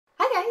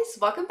guys,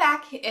 welcome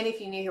back, and if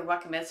you're new here,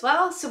 welcome as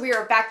well. So we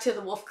are back to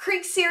the Wolf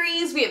Creek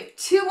series. We have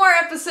 2 more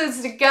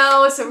episodes to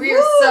go, so we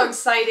are so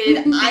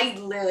excited. I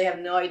literally have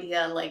no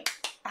idea, like,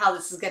 how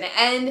this is gonna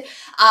end.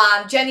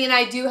 Jenny and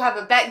I do have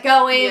a bet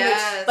going,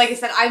 which, like I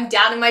said, I'm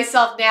doubting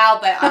myself now,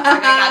 but I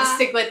gotta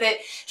stick with it.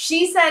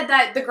 She said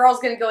that the girl's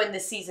gonna go into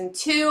season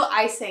 2.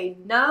 I say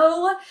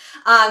no.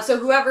 So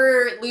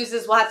whoever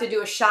loses will have to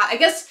do a shot. I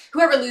guess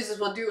whoever loses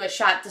will do a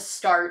shot to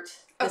start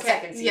the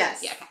second season.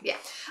 Yes. Yeah.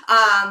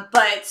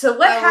 But so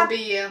what happened?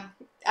 Will be you.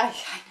 I know.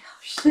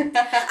 I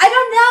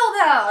don't know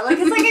though. Like,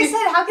 it's like I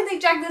said, how can they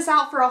drag this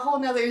out for a whole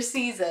nother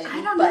season? I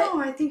don't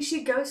know. I think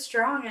she'd go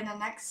strong in the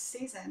next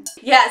season.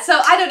 Yeah,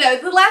 so I don't know.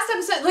 The last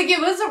episode, like,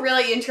 it was a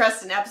really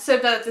interesting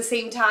episode, but at the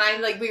same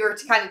time, like, we were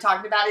kind of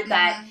talking about it,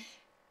 that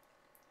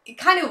it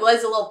kind of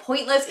was a little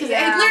pointless, because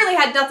it literally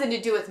had nothing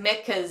to do with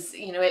Mick, because,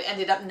 you know, it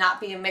ended up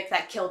not being Mick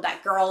that killed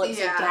that girl. It was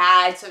her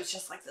dad, so it's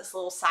just like this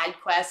little side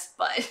quest,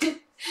 but...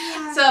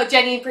 So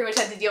Jenny pretty much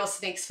had to deal with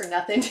snakes for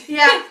nothing.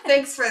 Yeah,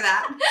 thanks for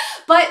that.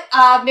 But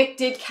Mick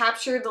did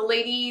capture the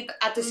lady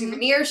at the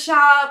souvenir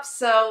shop,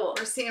 so...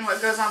 We're seeing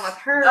what goes on with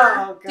her.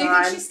 Oh, God. Do you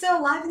think she's still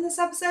alive in this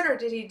episode, or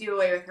did he do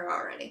away with her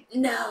already?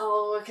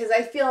 No, because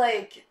I feel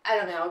like, I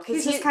don't know.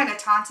 He's just kind of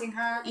taunting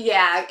her.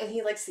 Yeah, and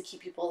he likes to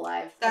keep people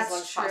alive as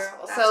long as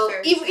possible. So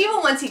even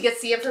once he gets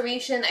the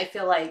information, I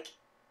feel like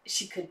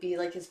she could be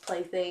like his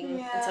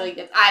plaything until he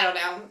gets, I don't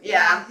know.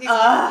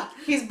 Yeah.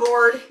 He's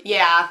bored.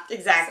 Yeah,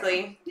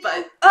 exactly. So,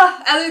 but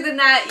other than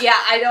that,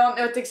 I don't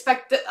know what to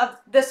expect of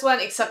this one,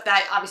 except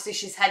that obviously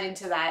she's heading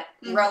to that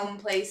Rome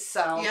place,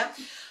 so. Yep.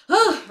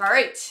 All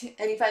right.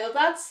 Any final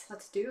thoughts?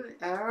 Let's do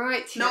it. All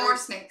right. No more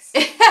snakes.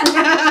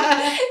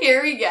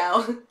 Here we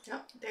go.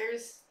 Oh,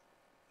 there's...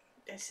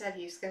 I said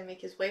he was going to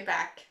make his way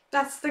back.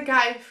 That's the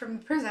guy from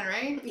prison,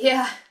 right?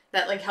 Yeah.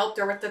 That, like, helped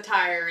her with the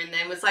tire and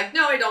then was like,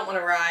 no, I don't want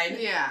to ride.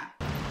 Yeah.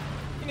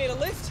 You need a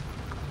lift?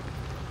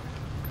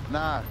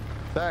 Nah,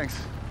 thanks.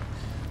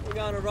 We're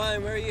going to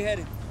Rome. Where are you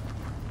headed?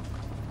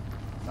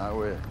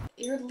 Nowhere.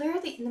 You're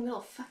literally in the middle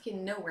of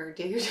fucking nowhere,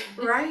 dude.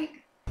 Right?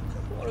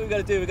 What do we got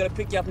to do? We got to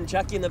pick you up and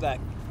chuck you in the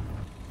back.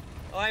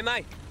 Oh, hey,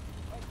 mate.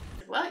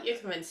 Well, you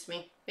convinced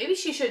me. Maybe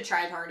she should have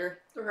tried harder.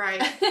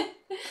 Right.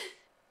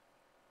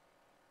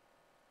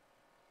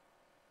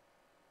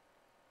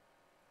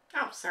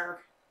 Oh, sir.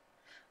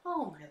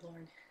 Oh, my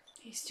lord.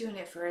 He's doing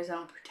it for his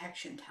own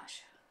protection,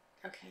 Tasha.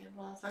 Okay,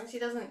 well, as long as he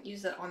doesn't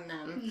use it on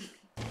them.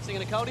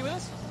 Singing a coldie with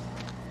us?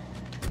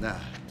 Nah.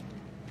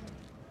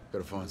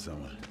 Gotta find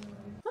someone.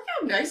 Look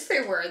how nice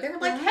they were. They were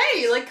like,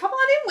 hey, like, come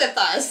on in with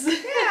us.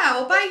 Yeah,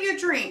 we'll buy you a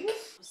drink.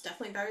 It was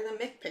definitely better than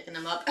Mick picking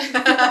him up.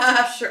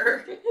 That's for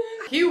sure.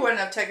 He wouldn't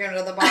have taken her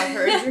to the bar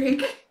for a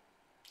drink.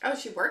 Oh,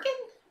 is she working?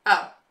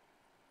 Oh.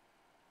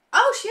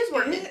 Oh, she is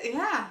working.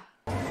 Yeah.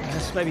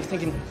 Just maybe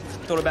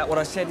thought about what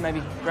I said,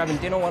 maybe grabbing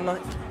dinner one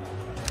night.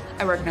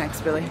 I work nights,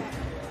 Billy.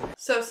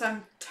 So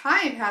some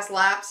time has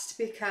lapsed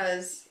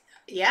because...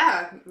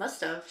 Yeah,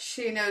 must have.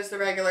 She knows the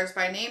regulars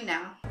by name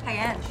now. Hey,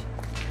 Ange.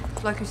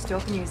 Bloke who's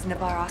stalking you is in the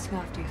bar asking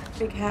after you.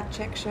 Big hat,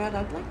 check shirt,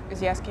 ugly. Is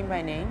he asking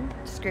my name?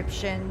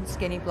 Description,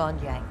 skinny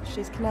blonde yank.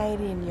 She's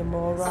Canadian, you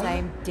moron.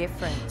 Same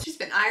difference. She's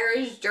been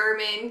Irish,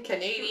 German,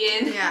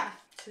 Canadian. Yeah.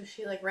 So is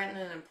she like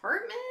renting an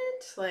apartment?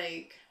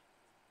 Like...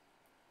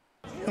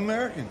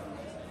 American.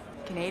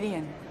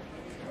 Canadian.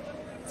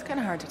 It's kind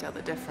of hard to tell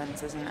the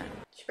difference, isn't it?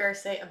 She better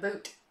say a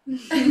boot.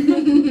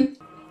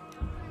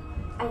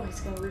 Oh, he's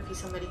gonna roofie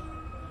somebody.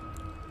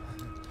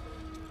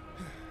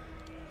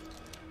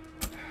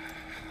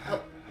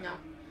 Oh, no.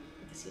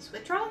 Is he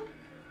withdrawn?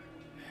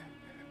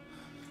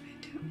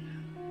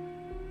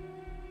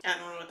 I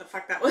don't know what the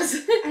fuck that was.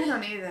 I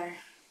don't either.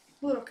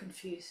 A little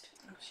confused.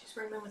 Oh, she's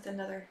rooming with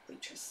another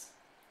waitress.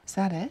 Is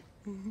that it?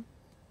 Mm-hmm.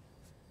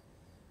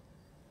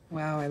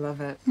 Wow, I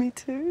love it. Me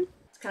too.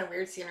 It's kind of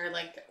weird seeing her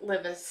like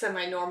live a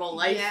semi-normal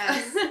life.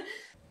 Yes.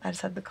 I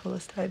just had the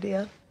coolest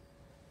idea.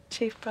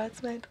 Chief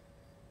bridesmaid.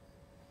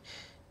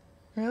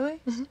 Really?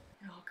 Mm-hmm.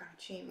 Oh god,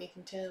 she ain't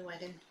making it to the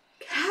wedding.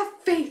 Have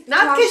faith,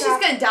 Not because Tasha.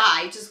 she's gonna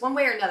die, just one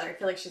way or another. I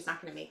feel like she's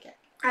not gonna make it.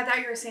 I thought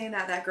you were saying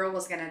that girl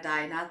was gonna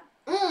die, not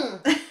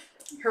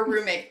her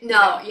roommate.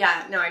 No,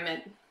 yeah, no, I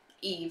meant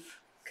Eve.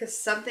 Because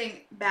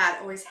something bad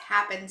always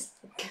happens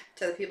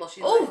to the people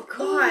she's Oh with.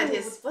 god, Ooh,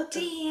 his what the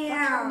fuck damn.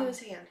 happened to his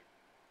hand?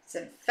 It's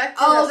infected.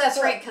 Oh, as that's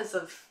fuck. right, because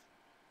of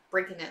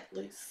breaking it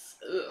loose.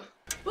 Ugh.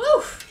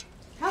 Oof.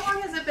 How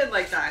long has it been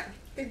like that?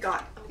 Good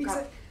god. Oh god.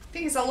 I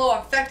think he's a little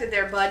infected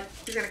there, bud.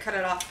 He's gonna cut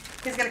it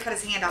off. He's gonna cut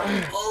his hand off.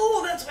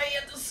 Oh, that's why he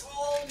had this.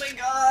 Oh my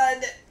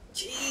god.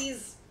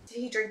 Jeez. Did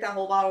he drink that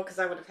whole bottle? Because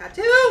I would have had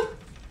to.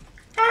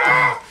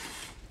 Ah!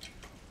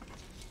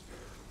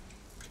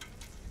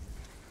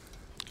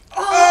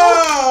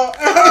 Oh!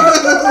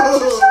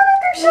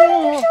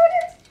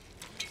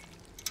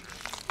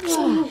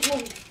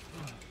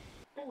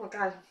 Oh my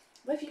god.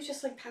 What if you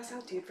just like pass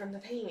out, dude, from the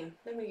pain?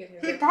 Then we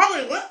get He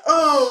probably went.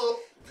 Oh!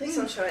 Please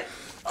don't show it.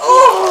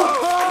 Oh!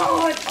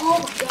 God! Oh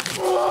my god!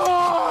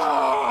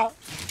 Oh!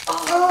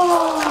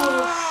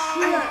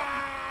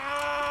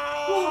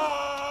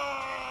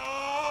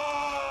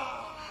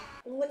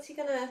 What's he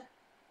gonna...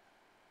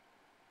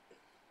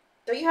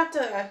 Don't you have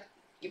to,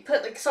 you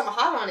put like some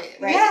hot on it,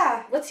 right?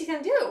 Yeah. What's he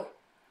gonna do?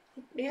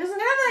 He doesn't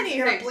have He's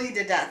gonna anything. bleed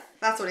to death.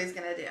 That's what he's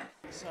gonna do.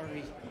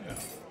 Sorry.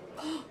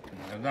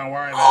 Don't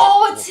worry about it.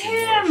 Oh, it's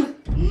him!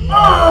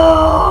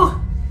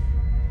 Oh!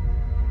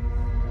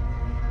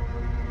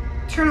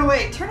 Turn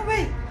away. Turn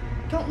away.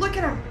 Don't look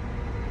at him.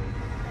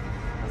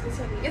 I was gonna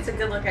say, if he gets a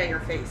good look at your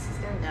face, he's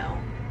gonna know.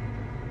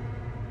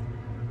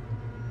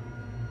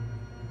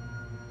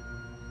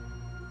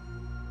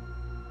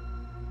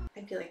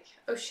 I'd be like,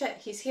 oh shit,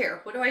 he's here.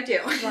 What do I do?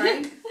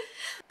 Right?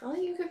 Well,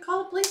 you could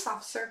call a police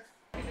officer.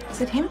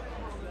 Is it him?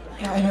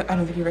 Yeah, I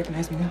don't think he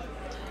recognized me now.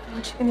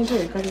 What's she gonna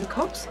do? Go to the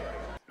cops?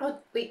 Oh,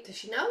 wait, does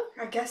she know?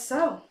 I guess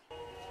so.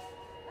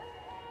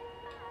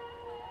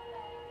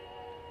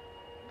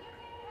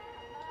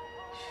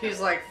 She's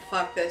like,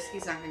 fuck this.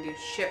 He's not gonna do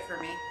shit for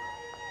me.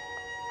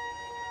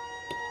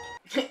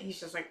 He's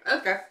just like,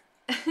 okay.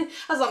 I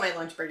was on my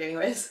lunch break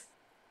anyways.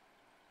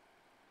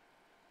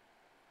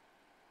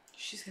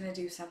 She's gonna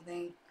do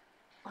something.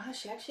 Wow,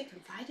 she actually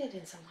confided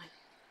in someone.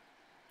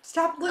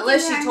 Stop looking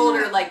Unless at she told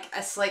him. her like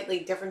a slightly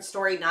different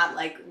story, not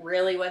like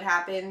really what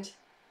happened.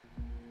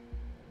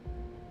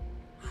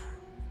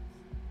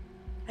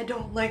 I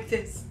don't like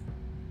this.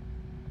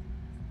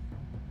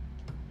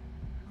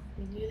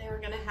 We knew they were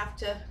gonna have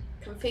to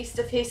come face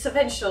to face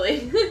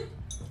eventually.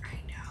 I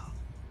know.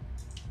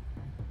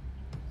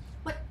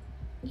 What?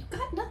 You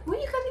got nothing? What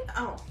are you gonna?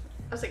 Oh,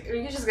 I was like, are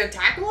you just gonna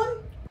tackle him?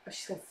 Oh,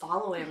 she's gonna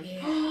follow him.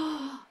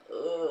 Yeah.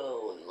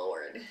 Oh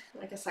Lord.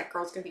 I guess that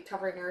girl's gonna be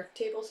covering her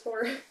tables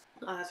for her.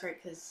 Oh, that's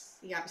right, because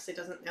he obviously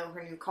doesn't know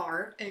her new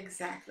car.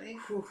 Exactly.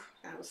 Whew,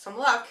 that was some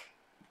luck.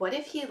 What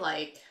if he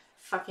like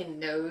fucking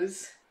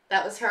knows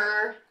that was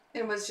her?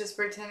 And was just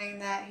pretending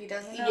that he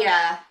doesn't know.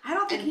 Yeah. I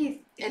don't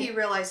think And- he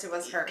realized it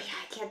was her. Yeah,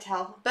 I can't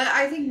tell. But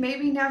I think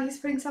maybe now he's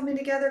putting something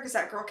together because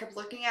that girl kept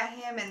looking at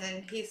him and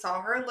then he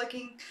saw her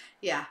looking.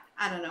 Yeah,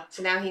 I don't know.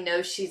 So now he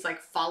knows she's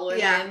like following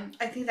Yeah, him.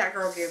 I think that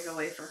girl gave it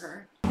away for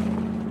her.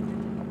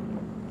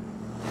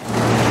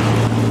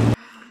 I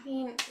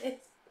mean,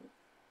 it's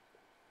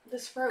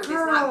this road is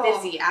not Girl.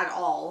 busy at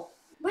all.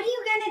 What are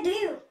you gonna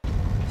do?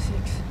 6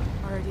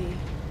 RD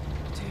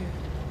 2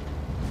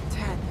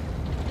 10.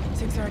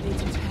 6 RD 2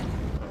 10.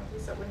 Oh, at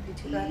least that wouldn't be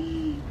too bad.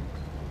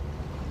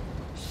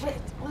 Shit,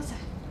 what was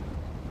that?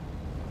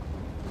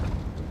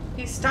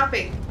 He's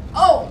stopping.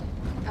 Oh!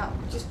 Oh,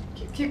 just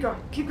Keep going.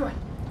 Keep going.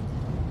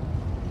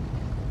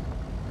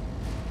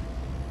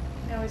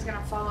 Now he's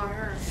gonna follow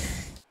her.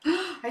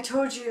 I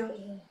told you.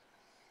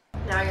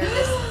 now you're in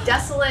this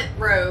desolate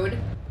road.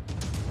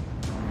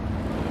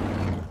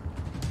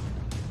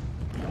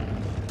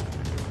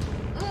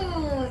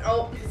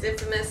 Oh, his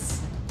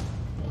infamous.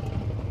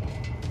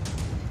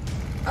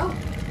 Oh.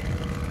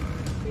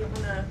 You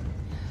wanna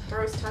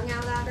throw his tongue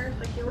out at her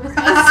like you always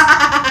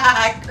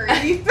does?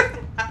 Creep.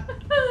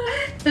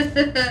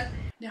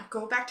 Now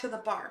go back to the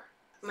bar.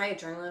 My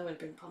adrenaline would have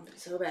been pumping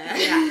so bad.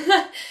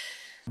 Yeah.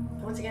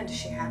 Once again, does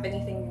she have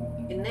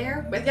anything in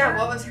there with Yeah, her?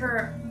 what was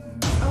her?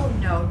 Oh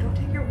no, don't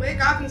take your wig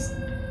off. He's.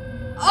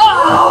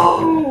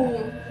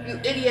 Oh! You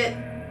idiot.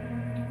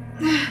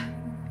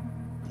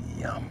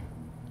 Yum.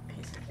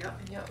 He's like, yep,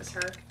 I knew it was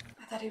her.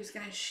 I thought he was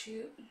gonna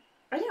shoot.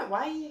 Oh yeah,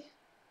 why?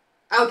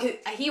 Oh, 'cause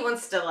he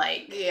wants to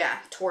like Yeah.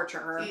 torture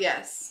her.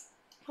 Yes.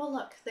 Oh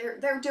look,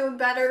 they're doing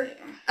better.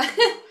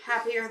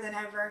 Happier than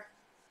ever.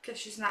 Because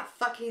she's not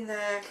fucking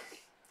the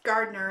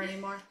gardener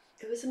anymore.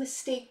 It was a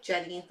mistake,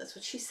 Jenny. That's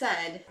what she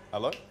said.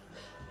 Hello?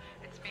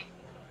 It's me.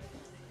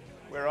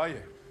 Where are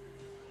you?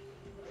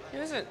 Who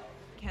is it?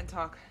 Can't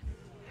talk.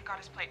 I got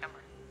his plate number.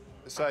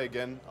 Say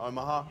again,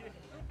 Omaha.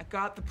 I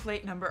got the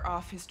plate number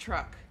off his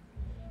truck.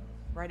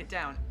 Write it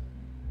down.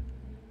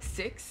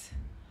 6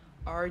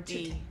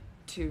 RD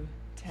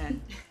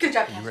 210. Good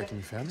job, You Catherine. reckon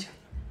you found me?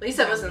 At least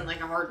that wasn't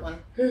like a hard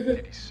one.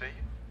 Did he see you?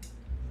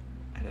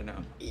 I don't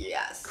know.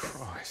 Yes.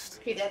 Christ.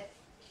 He did.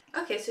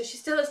 Okay, so she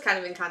still is kind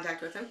of in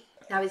contact with him.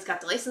 Now he's got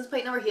the license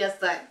plate number. He has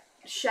that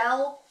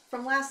shell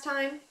from last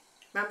time.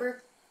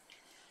 Remember?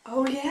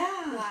 Oh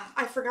yeah.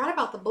 I forgot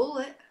about the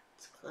bullet.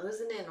 It's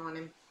closing in on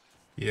him.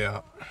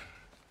 Yeah.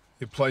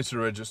 Your plates are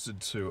registered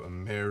to a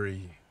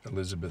Mary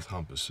Elizabeth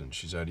Humperson.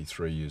 She's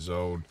 83 years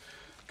old.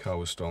 Car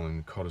was stolen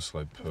in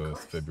Cottesloe,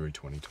 Perth, February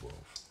 2012.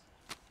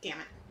 Damn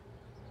it.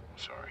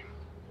 Sorry.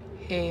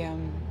 Hey,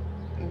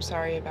 I'm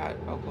sorry about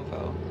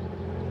Opalville.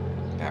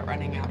 About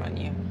running out on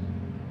you.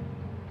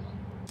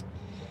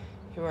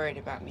 You're worried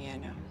about me, I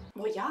know.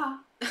 Well, yeah.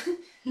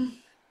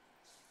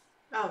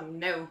 Oh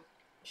no.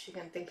 Is she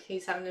gonna think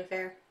he's having an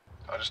affair?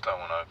 I just don't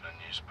want to open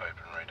a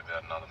newspaper and read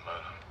about another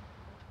murder.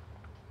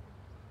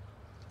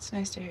 It's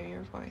nice to hear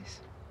your voice.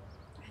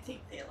 I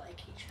think they like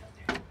each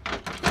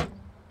other.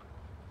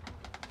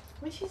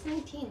 Well, she's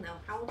 19 though.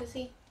 How old is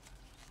he?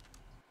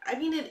 I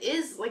mean, it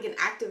is like an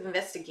active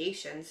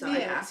investigation, so I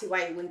Yeah. don't see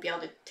why he wouldn't be able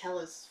to tell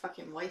his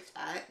fucking wife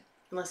that.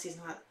 Unless he's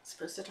not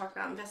supposed to talk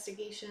about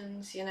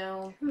investigations, you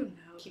know? Who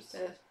knows? Keep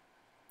the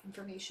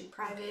information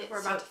private.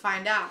 We're about to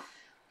find out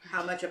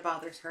how much it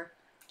bothers her.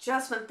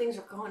 Just when things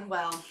are going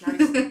well. Now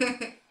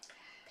he's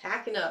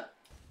packing up.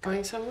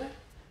 Going somewhere?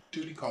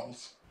 Duty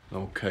calls. An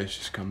old case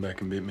just come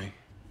back and bit me.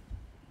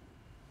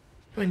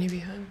 When you be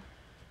home?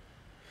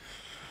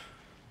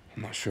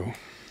 I'm not sure.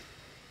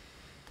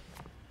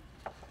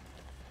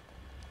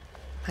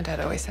 My dad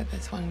always said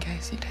there's one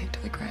case you take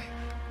to the grave.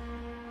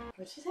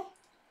 What'd she say?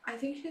 I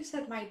think she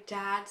said my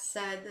dad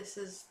said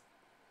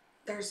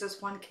there's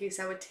this one case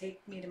that would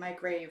take me to my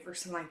grave or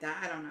something like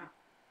that. I don't know.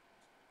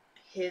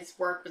 His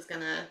work was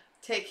gonna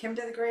Take him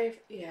to the grave?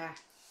 Yeah.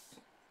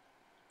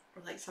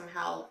 or like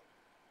somehow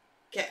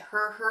get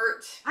her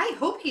hurt. I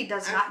hope he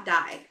does not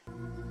die.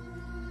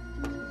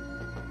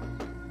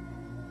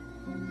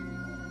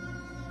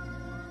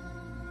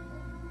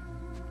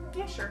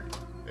 Yeah, sure.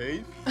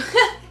 Eve?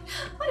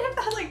 What if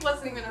that like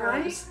wasn't even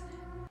Right? hers?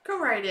 Go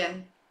right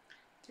in.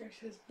 There's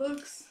his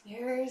books.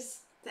 Here's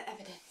the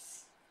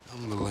evidence.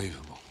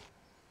 Unbelievable.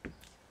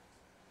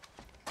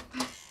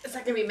 Is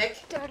that gonna be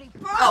Mick? Dirty.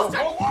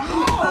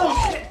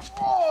 Oh, shit.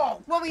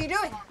 What were you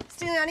doing?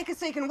 Stealing Annika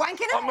so you can wank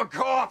in it? I'm a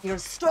cop! You're a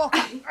stalker.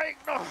 Hey,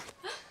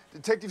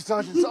 Detective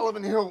Sergeant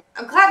Sullivan Hill.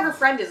 I'm glad her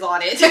friend is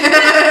on it.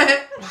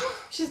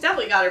 She's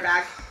definitely got her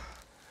back.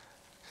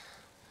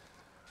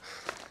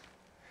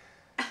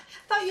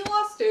 Thought you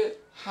lost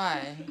it.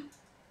 Hi.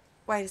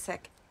 Wait a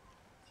sec.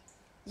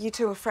 You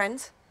two are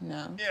friends?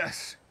 No.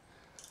 Yes.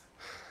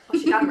 Oh,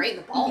 she got him right in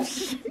the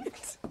balls.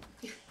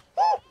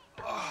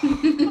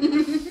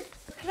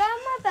 Could I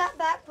have my bat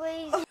back,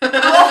 please?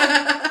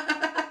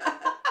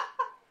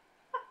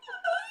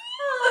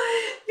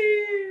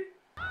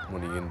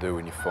 What are you gonna do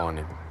when you find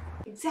him?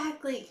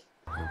 Exactly.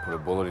 You gonna put a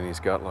bullet in his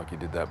gut like you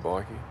did that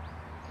bikie?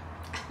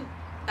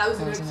 That was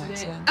That an was an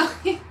accident.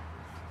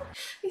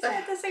 We said it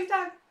at the same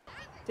time.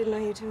 Didn't know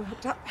you two were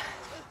hooked up.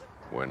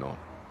 We're not.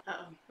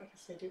 Uh-oh. I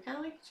guess they do kind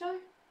of like each other.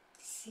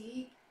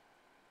 See?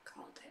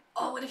 Called it.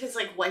 Oh, what if his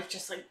like wife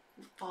just like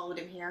followed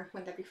him here?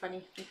 Wouldn't that be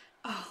funny?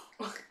 Oh.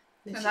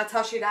 And And that's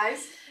how she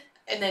dies?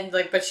 And then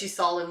like, but she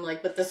saw him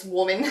like with this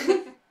woman.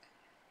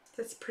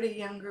 This pretty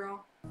young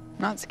girl.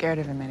 Not scared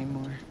of him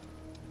anymore.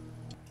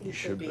 You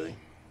should be.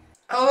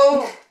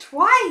 Oh,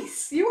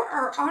 twice! You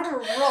are on a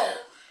roll.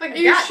 Like, Are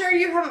you sure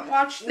you haven't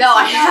watched this? No,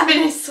 I yet? haven't.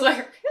 I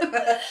swear.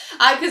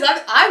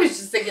 I was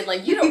just thinking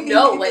like you don't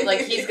know what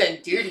like he's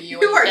gonna do to you.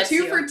 You when he are gets 2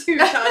 you. for 2,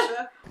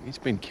 Tasha. He's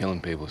been killing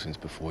people since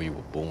before you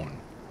were born.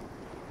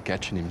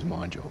 Catching him's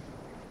my job.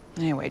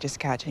 Anyway, just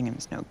catching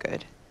him's no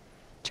good.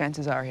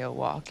 Chances are he'll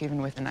walk,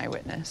 even with an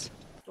eyewitness.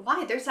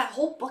 Why? There's that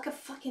whole book of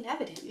fucking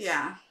evidence.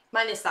 Yeah.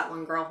 Minus that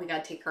one girl. We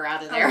gotta take her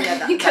out of Oh, there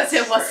yeah, because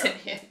that's it wasn't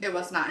true. him. It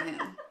was not him.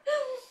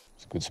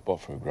 It's a good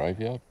spot for a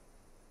graveyard.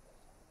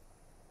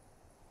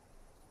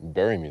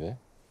 Bury me there.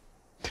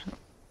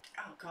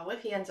 Oh god, what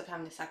if he ends up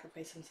having to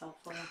sacrifice himself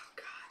for him? Oh,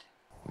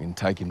 God. We can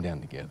take him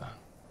down together.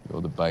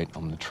 You're the bait,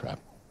 I'm the trap.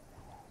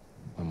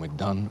 When we're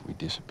done, we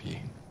disappear.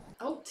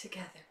 Oh,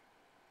 Together.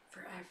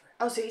 Forever.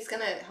 oh, so he's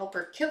gonna help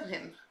her kill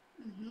him.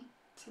 Mm-hmm.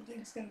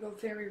 Something's gonna go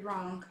very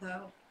wrong,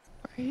 though.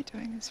 Why are you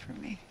doing this for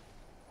me?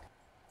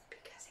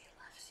 Because he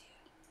loves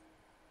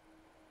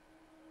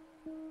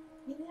you.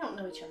 I mean, they don't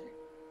know each other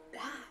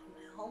that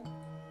well.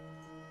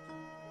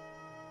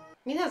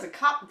 I mean, as a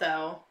cop,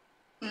 though,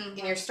 and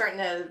you're starting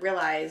to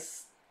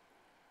realize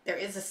there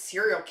is a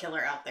serial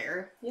killer out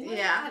there. You know,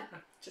 Yeah.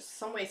 Just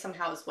some way,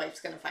 somehow, his wife's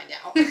gonna find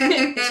out.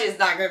 She's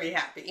not gonna be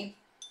happy.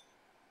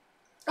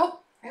 Oh,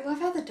 I love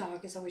how the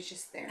dog is always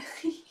just there.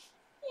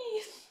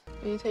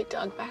 Will you take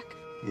Doug back?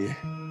 Yeah.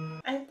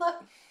 I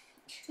love.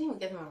 She didn't even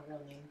give him a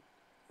real name.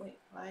 Wait,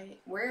 why?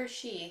 Where is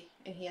she?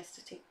 And he has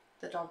to take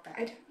the dog back.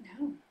 I don't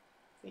know.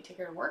 We take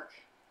her to work?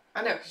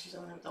 I know, because she's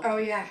only have the Oh,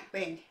 yeah.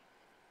 wing.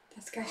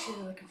 That's the guy she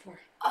was looking for.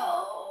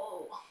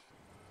 Oh.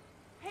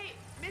 Hey,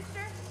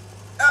 mister?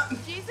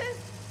 Jesus?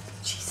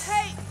 Jesus.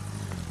 Hey!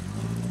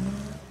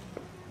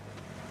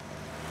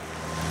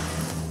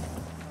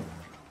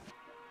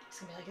 It's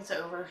gonna be like it's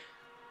over.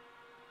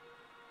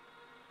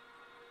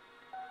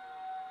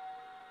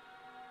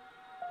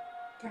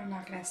 They're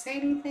not gonna say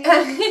anything.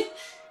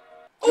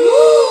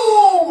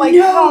 Oh my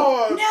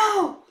god!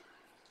 No!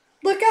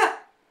 Look up!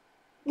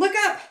 Look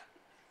up!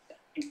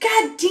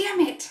 God damn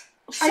it!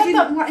 I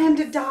didn't want him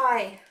to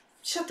die.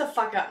 Shut the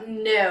fuck up.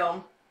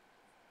 No.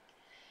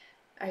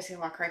 I was gonna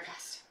walk right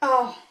past.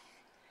 Oh.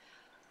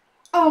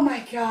 Oh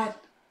my god.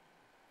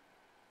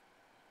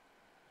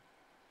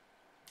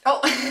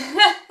 Oh.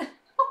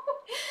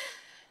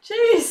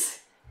 Jeez.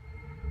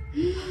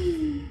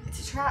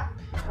 It's a trap.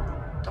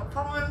 Don't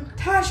follow him.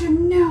 Tasha,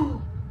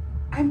 no!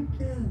 I'm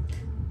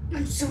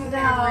so mad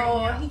right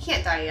No, now. he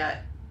can't die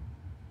yet.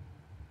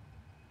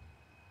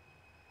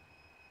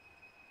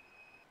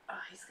 Oh,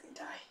 he's gonna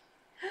die.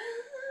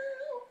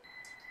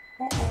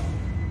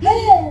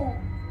 No!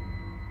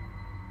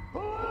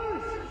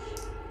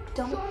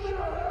 Don't.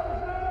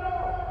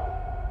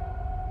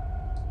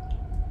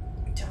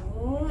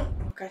 Oh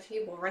god, he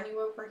will run you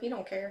over. He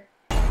don't care.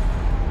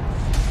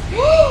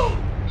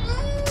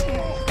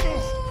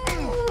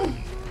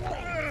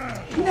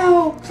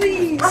 No,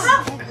 please!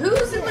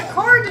 Who's in the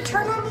car to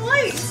turn on the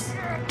lights?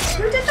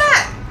 Who did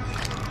that?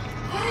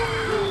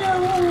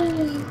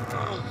 No!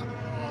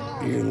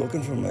 You're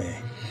looking for me.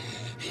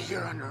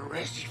 You're under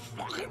arrest, you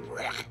fucking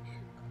wreck.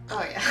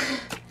 Oh, yeah.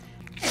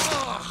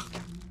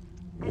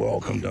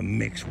 Welcome to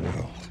Mixed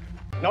World.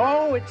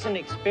 No, it's an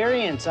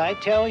experience, I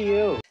tell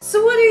you.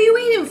 So what are you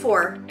waiting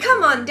for?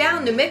 Come on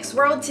down to Mixed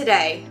World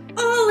today.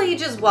 All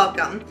ages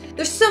welcome.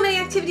 There's so many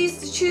activities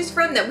to choose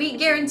from that we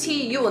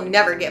guarantee you will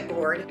never get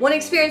bored. Want to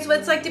experience what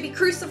it's like to be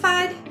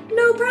crucified?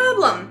 No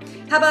problem.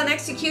 How about an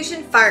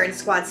execution firing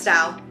squad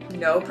style?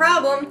 No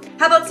problem.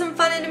 How about some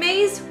fun in a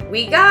maze?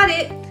 We got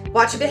it.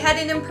 Watch a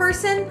beheading in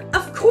person?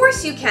 Of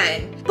course you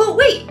can. But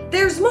wait,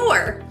 there's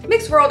more.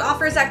 Mixed World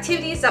offers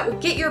activities that will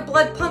get your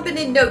blood pumping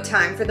in no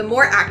time for the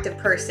more active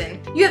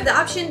person. You have the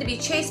option to be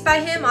chased by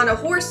him on a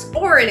horse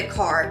or in a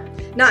car.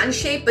 Not in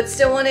shape but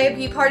still want to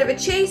be part of a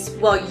chase?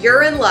 Well,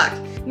 you're in luck.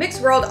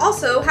 Mixed World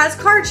also has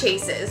car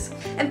chases.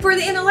 And for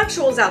the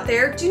intellectuals out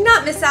there, do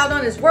not miss out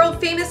on his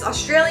world-famous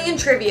Australian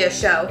trivia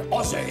show.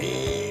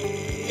 Aussie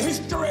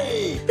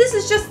history! This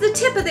is just the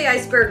tip of the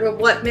iceberg of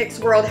what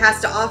Mixed World has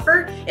to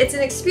offer. It's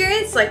an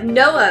experience like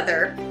no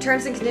other.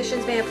 Terms and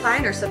conditions may apply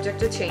and are subject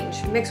to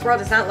change. Mixed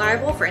World is not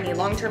liable for any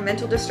long-term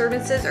mental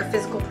disturbances or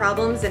physical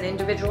problems an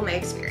individual may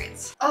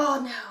experience.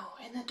 Oh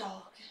no, and the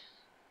dog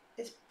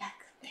is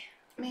back there.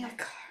 Man,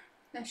 God.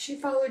 And she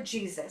followed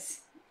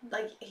Jesus.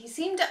 Like, he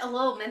seemed a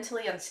little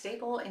mentally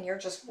unstable and you're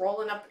just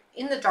rolling up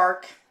in the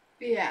dark.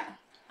 Yeah.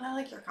 I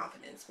like your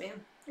confidence,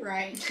 man.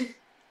 Right.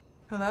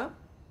 Hello?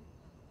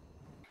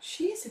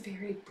 She is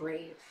very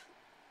brave.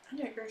 I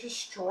know, you're just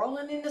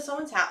strolling into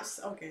someone's house.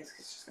 Okay, it's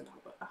just gonna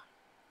talk about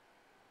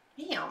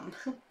damn.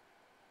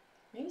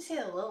 Maybe say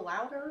it a little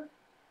louder.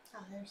 Oh,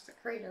 there's the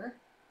crater.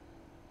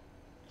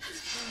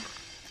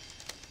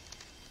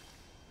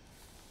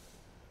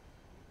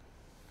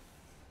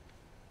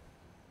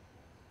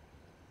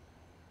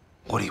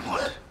 What do you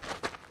want?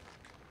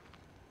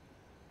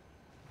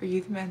 Are you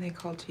the man they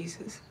call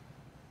Jesus?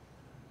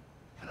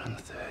 And on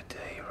the third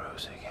day, he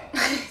rose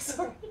again.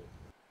 Sorry.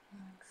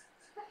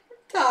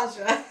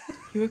 Tasha.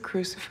 You were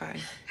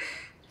crucified.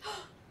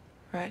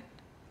 Right?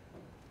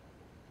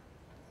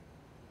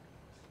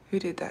 Who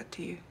did that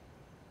to you?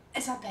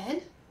 Is that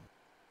Ben?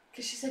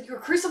 Because she said you were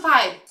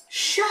crucified.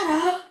 Shut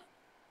up.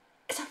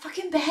 Is that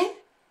fucking Ben?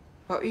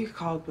 What were you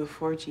called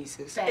before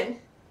Jesus? Ben.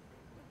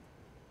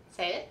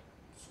 Say it.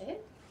 Say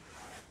it.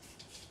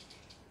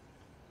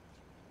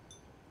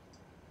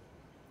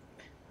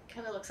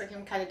 Kind of looks like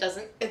him, kind of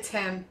doesn't. It's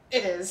him.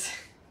 It is.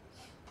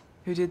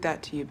 Who did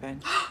that to you,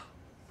 Ben?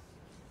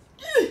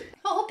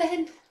 Oh,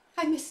 Ben.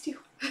 I missed you.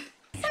 His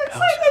power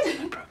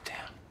supply broke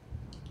down.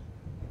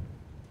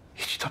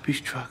 He stopped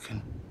his truck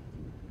and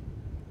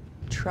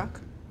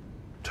Truck?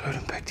 towed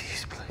him back to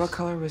his place. What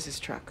color was his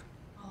truck?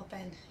 Oh,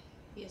 Ben.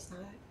 He is not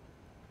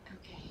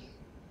okay.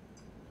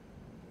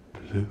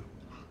 Blue.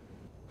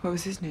 What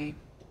was his name?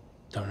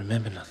 Don't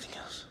remember nothing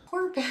else.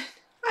 Poor Ben.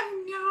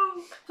 I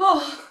know.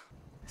 Oh.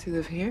 Does he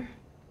live here?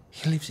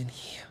 He lives in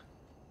here.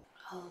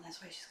 Oh,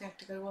 that's why she's gonna have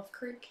to go to Wolf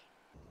Creek.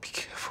 Be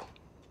careful.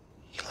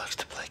 He likes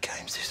to play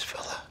games, this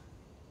fella.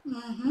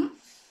 Mm-hmm.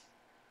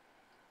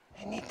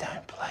 And he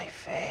don't play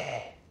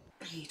fair.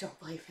 You don't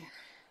play fair.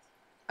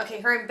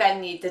 Okay, her and Ben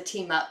need to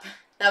team up.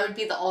 That would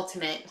be the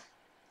ultimate.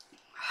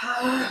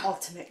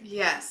 Ultimate.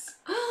 Yes.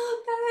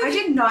 Oh, Ben. I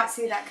did not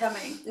see that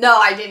coming. No,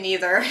 I didn't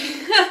either.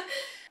 I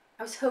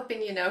was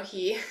hoping, you know,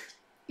 he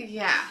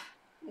Yeah.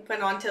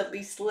 went on to at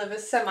least live a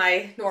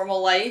semi-normal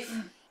life.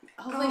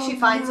 Hopefully she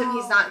finds him.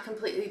 He's not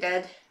completely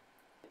dead.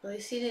 At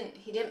least he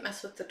didn't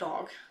mess with the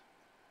dog.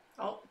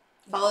 Oh.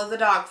 Follow the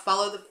dog.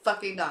 Follow the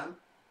fucking dog.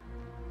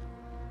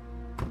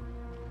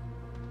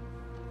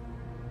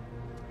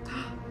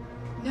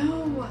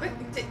 No. Wait,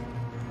 did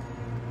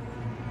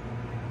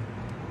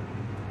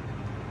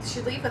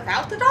she leave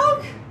without the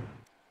dog?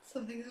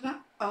 Something's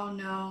not. Oh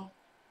no.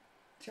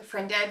 Is your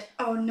friend dead?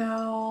 Oh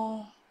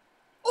no.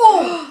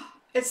 Oh!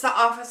 It's the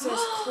officer's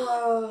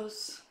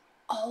clothes.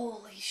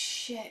 Holy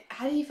shit.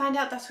 How did he find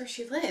out that's where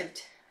she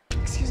lived?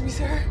 Excuse me,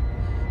 sir.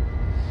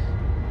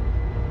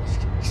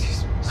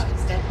 Oh,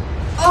 he's dead.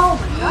 Oh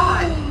my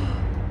god.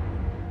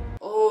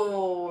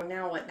 Oh,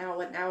 now what? Now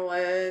what? Now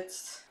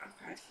what? Oh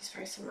god, he's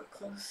probably somewhere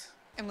close.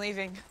 I'm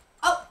leaving.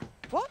 Oh!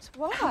 What?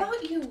 Why? How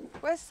about you?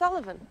 Where's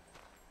Sullivan?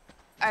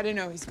 I don't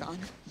know, he's gone.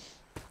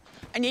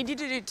 I need you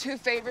to do 2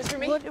 favors for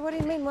me. What do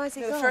you mean? Why is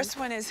he The gone? first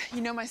one is,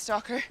 you know my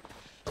stalker?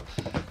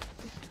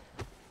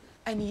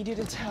 I need you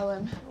to tell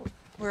him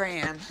where I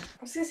am.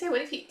 I was gonna say,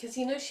 what if he, because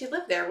he knows she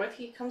lived there, what if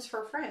he comes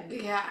for a friend?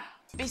 Yeah.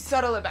 Be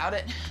subtle about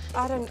it.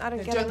 I don't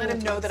get Don't it. let him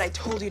know that I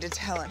told you to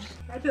tell him.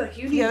 I'd be like,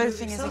 you need The to other move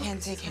thing is I yourself can't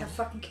 'cause take he's gonna him.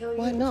 fucking kill you.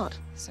 Why not?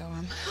 So,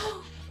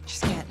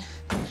 just can't.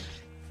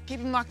 Keep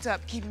him locked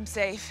up, keep him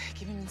safe,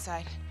 keep him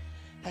inside.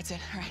 That's it.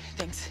 All right,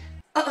 thanks.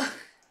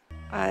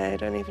 I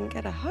don't even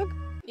get a hug.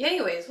 Yeah,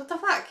 anyways, what the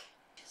fuck?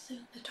 Just the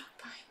dog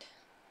find.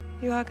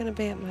 You are going to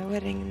be at my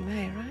wedding in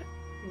May, right?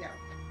 No.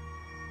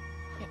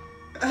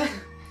 Yeah.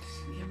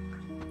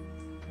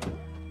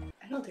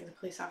 I don't think the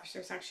police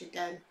officer's actually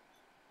dead.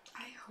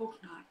 I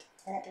hope not.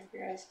 I don't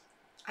realize.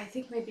 I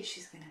think maybe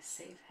she's gonna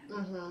save him.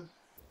 Mm-hmm.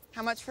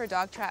 How much for a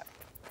dog trap?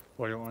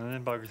 What do you want any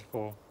bugs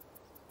for?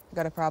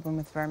 Got a problem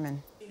with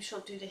vermin. Maybe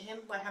she'll do to him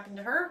what happened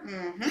to her.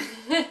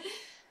 Mm-hmm.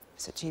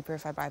 Is it cheaper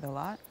if I buy the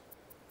lot?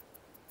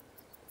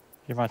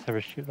 You must have a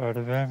shitload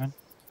of vermin.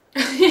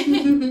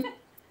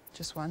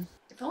 Just one?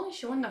 If only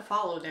she wouldn't have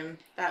followed him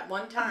that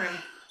one time.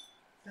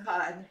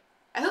 God.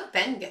 I hope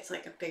Ben gets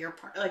like a bigger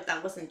part. Like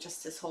that wasn't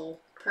just his whole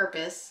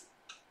purpose.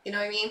 You know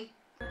what I mean?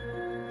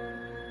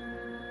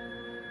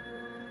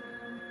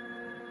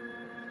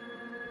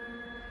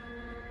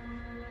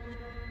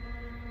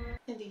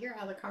 And to hear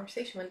how the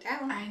conversation went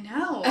down. I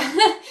know.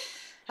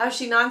 How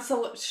she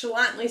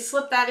nonchalantly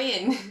slipped that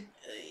in.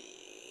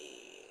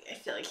 I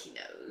feel like he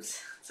knows.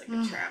 It's like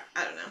a trap.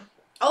 I don't know.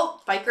 Oh,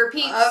 biker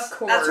peeps. Of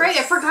course. That's right.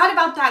 I forgot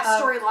about that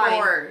storyline.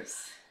 Of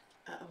course.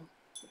 Uh-oh.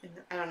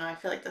 I don't know. I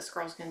feel like this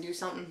girl's gonna do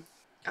something.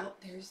 Oh,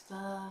 there's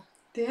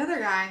the other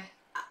guy.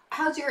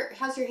 How's your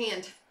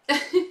hand?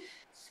 She'll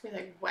be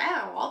like,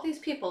 wow, all these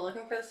people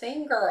looking for the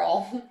same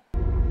girl.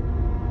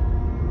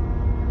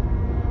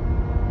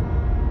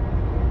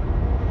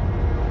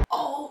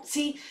 Oh,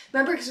 see,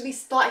 remember because we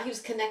thought he was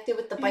connected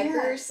with the bikers?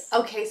 Yes.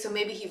 Okay, so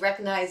maybe he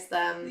recognized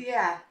them.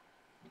 Yeah.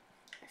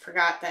 I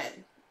forgot that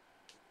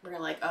we're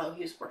like, oh,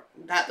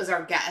 that was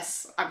our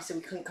guess. Obviously,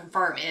 we couldn't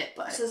confirm it,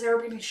 but. So is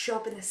everybody going to show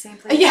up in the same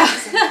place at the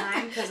same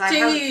time? Because I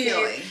have a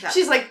feeling.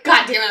 She's like,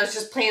 God damn it, I was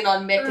just planning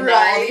on Mick and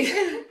Right.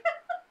 Ellie.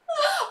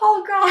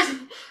 Oh,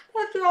 God.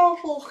 That's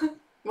awful.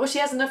 Well, she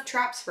has enough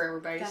traps for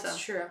everybody, That's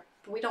true.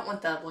 But we don't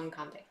want the one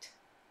convict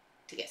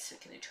to get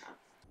stuck in a trap.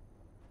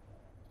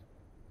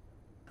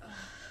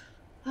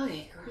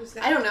 Okay, girl.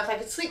 I don't know if I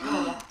could sleep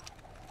normal.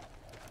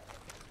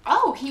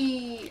 Oh,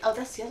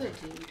 that's the other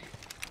dude.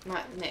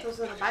 Not Nick. Those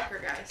are the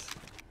biker guys.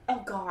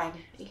 Oh, God.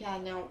 Yeah,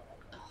 no.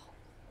 Oh.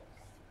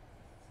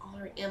 All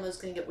our ammo's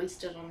gonna get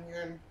wasted on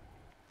them.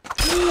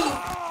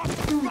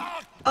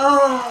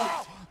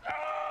 Oh!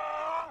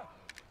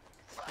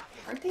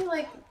 Aren't they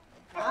like,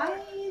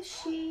 why is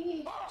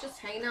she just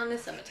hanging out in the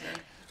cemetery?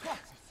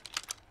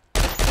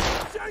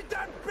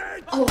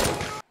 Oh,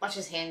 watch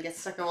his hand get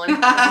stuck in one. He's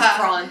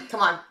crawling. Come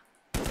on.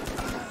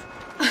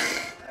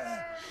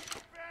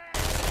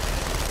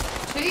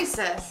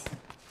 Jesus.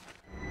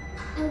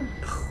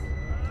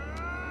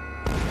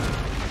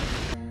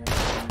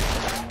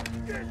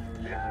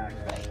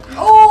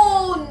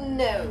 Oh,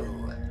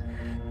 no.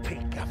 Pick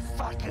a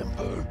fucking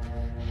boob.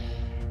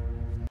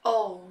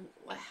 Oh,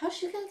 how's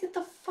she gonna get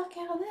the fuck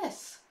out of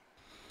this?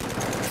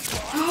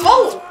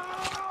 Oh!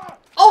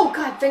 Oh,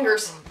 God,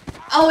 fingers.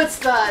 Oh, it's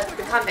the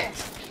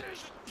convict.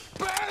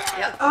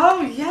 Yep.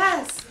 Oh,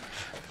 yes.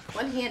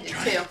 One-handed,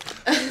 too.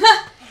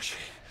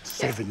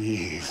 7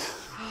 years.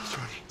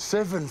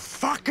 7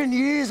 fucking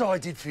years I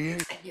did for you.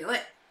 I knew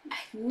it. I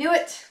knew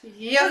it.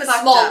 Yeah, what a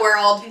small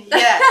world.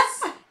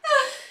 Yes.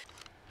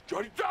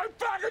 Johnny, don't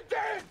back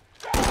again!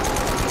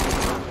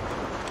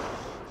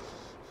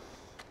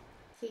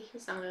 See,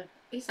 he's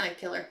not a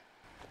killer.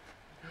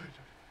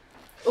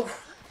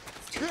 Oof.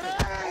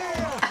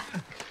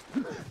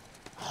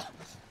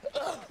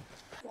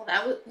 Well,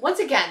 that was, once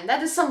again,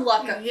 that is some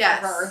luck for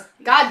her.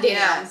 God damn.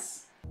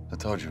 Yes. I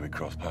told you we'd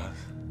cross paths.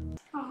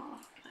 Oh,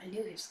 I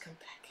knew he'd just come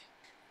back.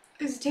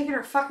 Is he taking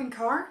her fucking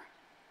car?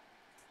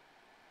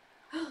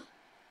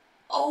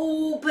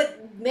 Oh,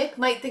 but Mick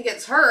might think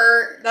it's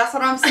her. That's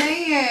what I'm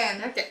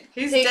saying. Okay.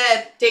 He's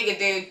dead. Take it,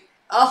 dude.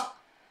 Oh.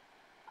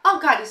 Oh,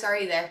 God, he's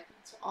already there.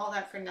 It's all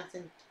that for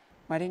nothing.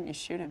 Why didn't you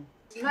shoot him?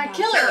 He's not a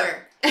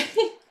killer.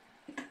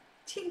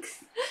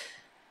 Jinx.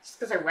 Just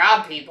because I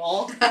rob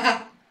people.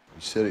 You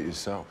said it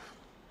yourself.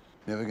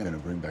 Never gonna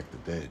bring back the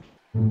dead.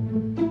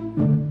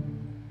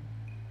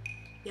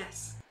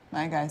 Yes.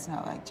 My guy's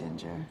not like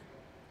Ginger.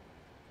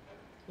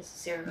 He's a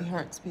serial. He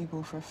hurts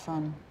people for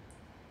fun.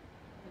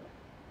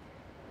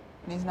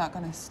 And he's not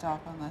gonna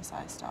stop unless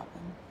I stop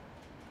him.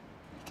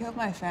 He killed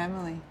my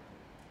family.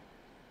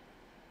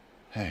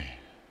 Hey,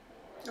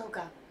 Oh,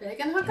 God. Are they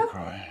gonna hook don't up?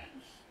 cry.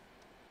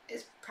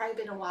 It's probably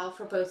been a while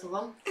for both of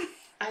them.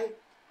 I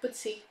would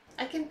see.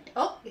 I can.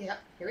 Oh, yeah.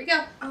 Here we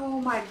go.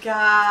 Oh my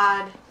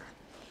God.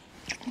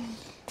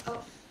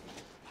 Oh.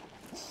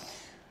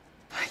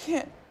 I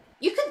can't.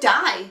 You could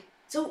die.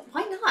 So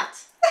why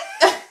not?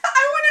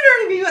 I wanted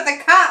her to be with the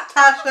cop,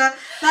 Tasha,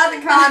 not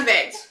the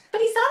convict. But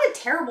he's not a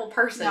terrible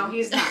person. No,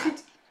 he's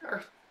not.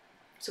 Or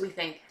so we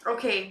think.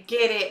 Okay,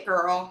 get it,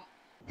 girl.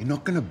 You're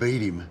not gonna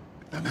beat him,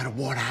 no matter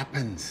what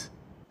happens.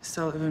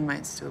 Sullivan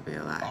might still be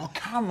alive. Oh,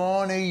 come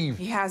on, Eve.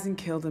 He hasn't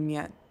killed him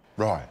yet.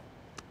 Right.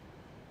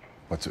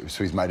 What,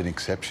 so he's made an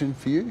exception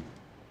for you?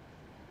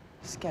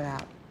 Just get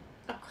out.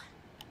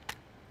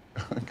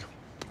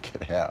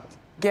 Get out.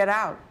 Get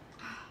out.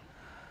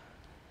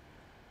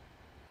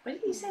 What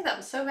did you say? That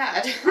was so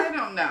bad. I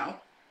don't know.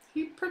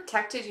 He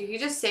protected you. He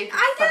just saved your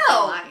I fucking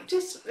know. life.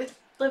 Just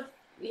live.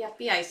 Yeah,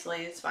 be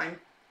isolated. It's fine.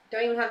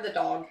 Don't even have the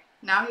dog.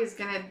 Now he's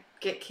gonna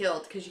get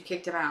killed because you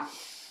kicked him out.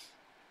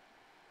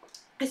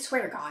 I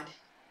swear to God.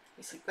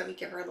 He's like, let me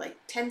give her like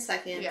 10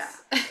 seconds. Yeah.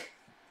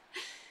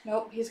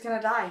 Nope, he's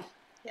gonna die.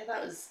 Yeah,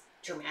 that was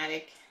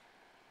dramatic.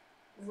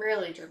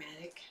 Really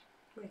dramatic.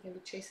 We're gonna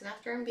be chasing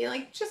after him, be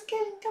like, just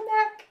kidding, come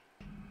back.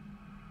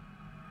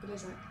 What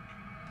is it?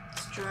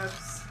 It's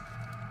drugs.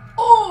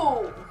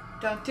 Oh!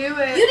 Don't do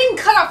it. You didn't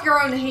cut off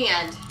your own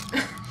hand.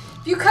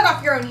 If you cut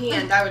off your own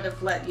hand, I would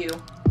have let you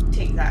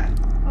take that.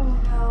 Oh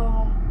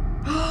no.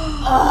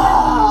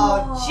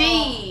 Oh,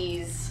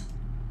 jeez.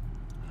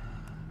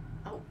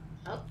 Oh.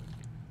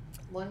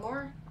 One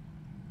more?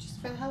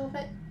 Just for the hell of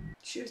it?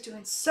 She was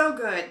doing so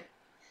good.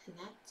 And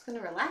that's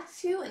gonna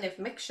relax you, and if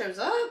Mick shows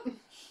up...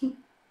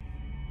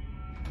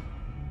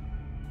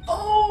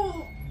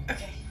 Oh!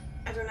 Okay,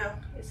 I don't know.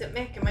 Is it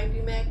Mick? It might be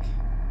Mick.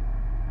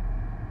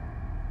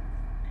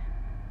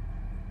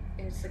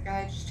 Is the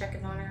guy just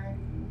checking on her?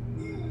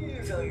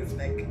 I feel like it's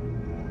Mick.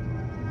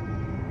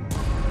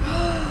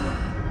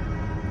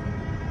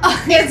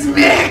 Oh, it's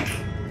Mick!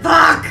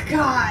 Fuck!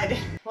 God!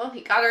 Well,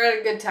 he got her at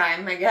a good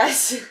time, I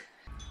guess.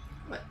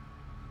 What?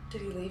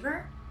 Did he leave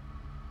her?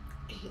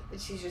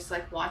 She's just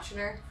like watching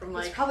her from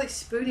like... He's probably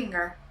spooning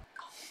her.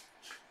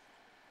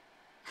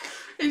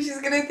 And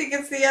she's gonna think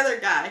it's the other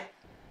guy.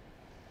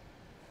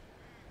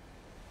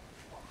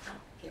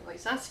 Okay, well,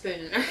 he's not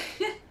spooning her.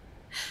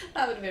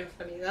 That would have been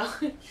funny though.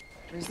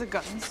 Where's the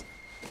guns?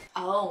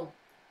 Oh.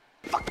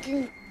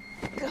 Fucking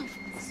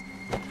guns.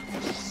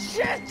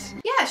 Shit!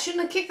 Yeah,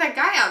 shouldn't have kicked that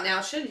guy out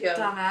now, should you?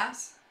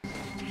 Dumbass.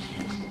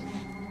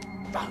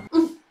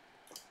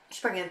 She's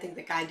probably gonna think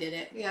the guy did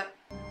it. Yep.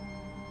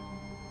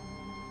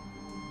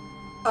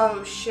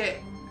 Oh shit.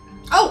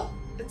 Oh!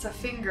 It's a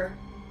finger.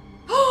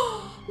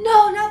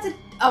 No, not the...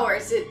 Oh, or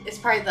is it... It's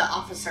probably the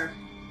officer.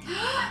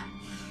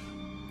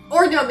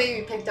 Or no,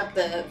 maybe picked up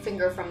the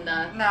finger from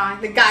the... No, I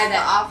think the guy it's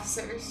that... the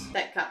officers.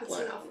 That got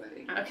blown off.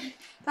 Okay.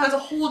 That was a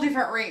whole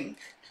different ring.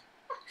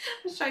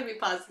 I was trying to be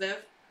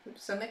positive.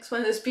 So Nick's one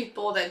of those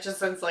people that just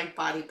sends like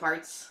body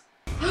parts.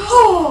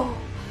 Oh!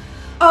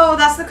 Oh,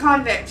 that's the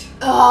convict.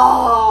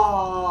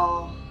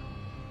 Oh!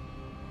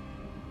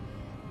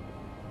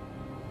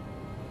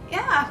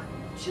 Yeah.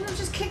 Shouldn't have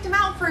just kicked him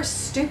out for a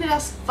stupid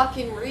ass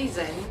fucking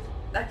reason.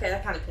 Okay,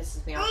 that kind of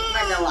pisses me off.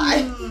 I'm not gonna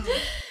lie.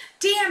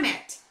 Damn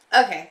it.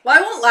 Okay, well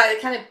I won't lie,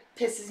 it kind of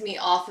pisses me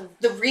off of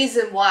the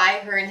reason why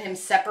her and him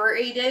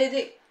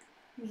separated.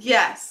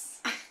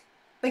 Yes.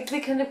 Like, they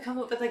couldn't have come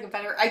up with, like, a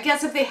better... I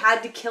guess if they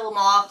had to kill him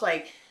off,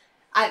 like...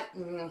 Yeah,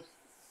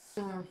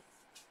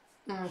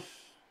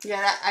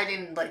 I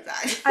didn't like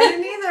that. I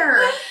didn't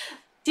either.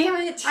 Damn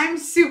it. I'm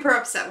super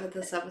upset with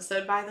this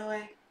episode, by the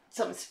way.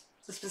 Something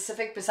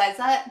specific besides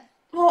that?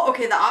 Well,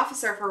 okay, the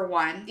officer for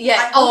one.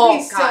 Yeah. I hope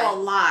he's still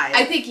alive.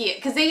 I think he...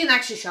 Because they didn't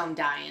actually show him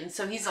dying,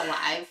 so he's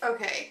alive.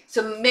 Okay.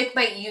 So Mick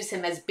might use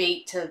him as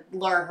bait to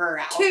lure her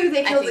out. Two,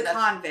 they killed the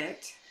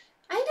convict.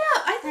 I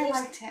know. I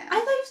liked him. I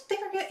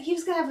thought he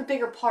was going to have a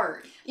bigger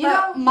part. You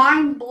know? know?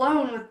 Mind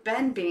blown with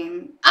Ben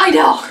being... I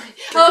know.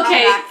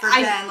 Okay. For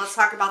Ben. Let's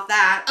talk about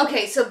that.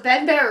 Okay, so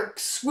Ben better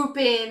swoop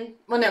in.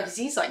 Well, no, because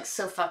he's like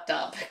so fucked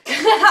up.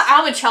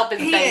 How much help is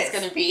Ben's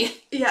going to be?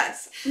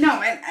 Yes.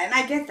 No, and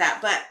I get that,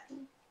 but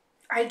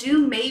I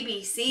do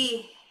maybe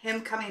see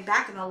him coming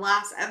back in the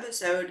last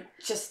episode.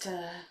 Just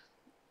to...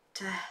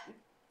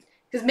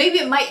 Because maybe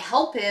it might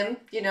help him,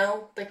 you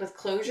know, like with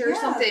closure or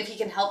something, if he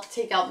can help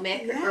take out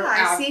Mick. Yeah, or,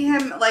 I see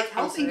him, like,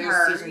 helping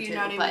her, you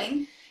know what I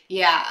mean?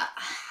 Yeah.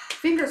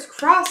 Fingers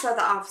crossed that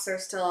the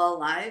officer's still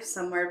alive,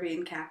 somewhere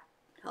being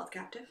held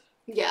captive.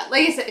 Yeah,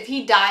 like I said, if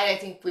he died, I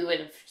think we would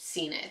have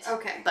seen it.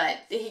 Okay. But,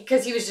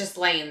 because he was just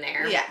laying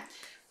there. Yeah.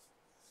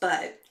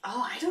 But,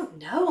 oh, I don't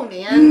know,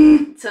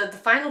 man. So the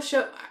final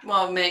show,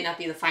 well, it might not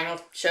be the final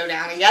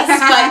showdown, I guess,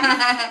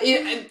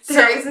 but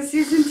there is a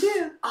season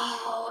 2.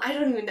 Oh, I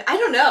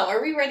don't know. Are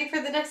we ready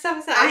for the next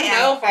episode? I don't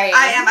know if I am.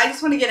 I am. I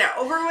just want to get it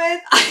over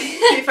with.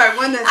 If I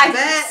won this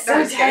bet,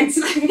 so tense.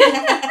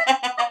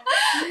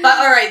 But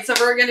all right, so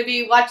we're going to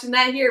be watching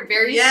that here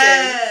very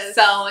soon.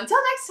 So until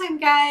next time,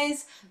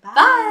 guys.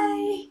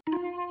 Bye.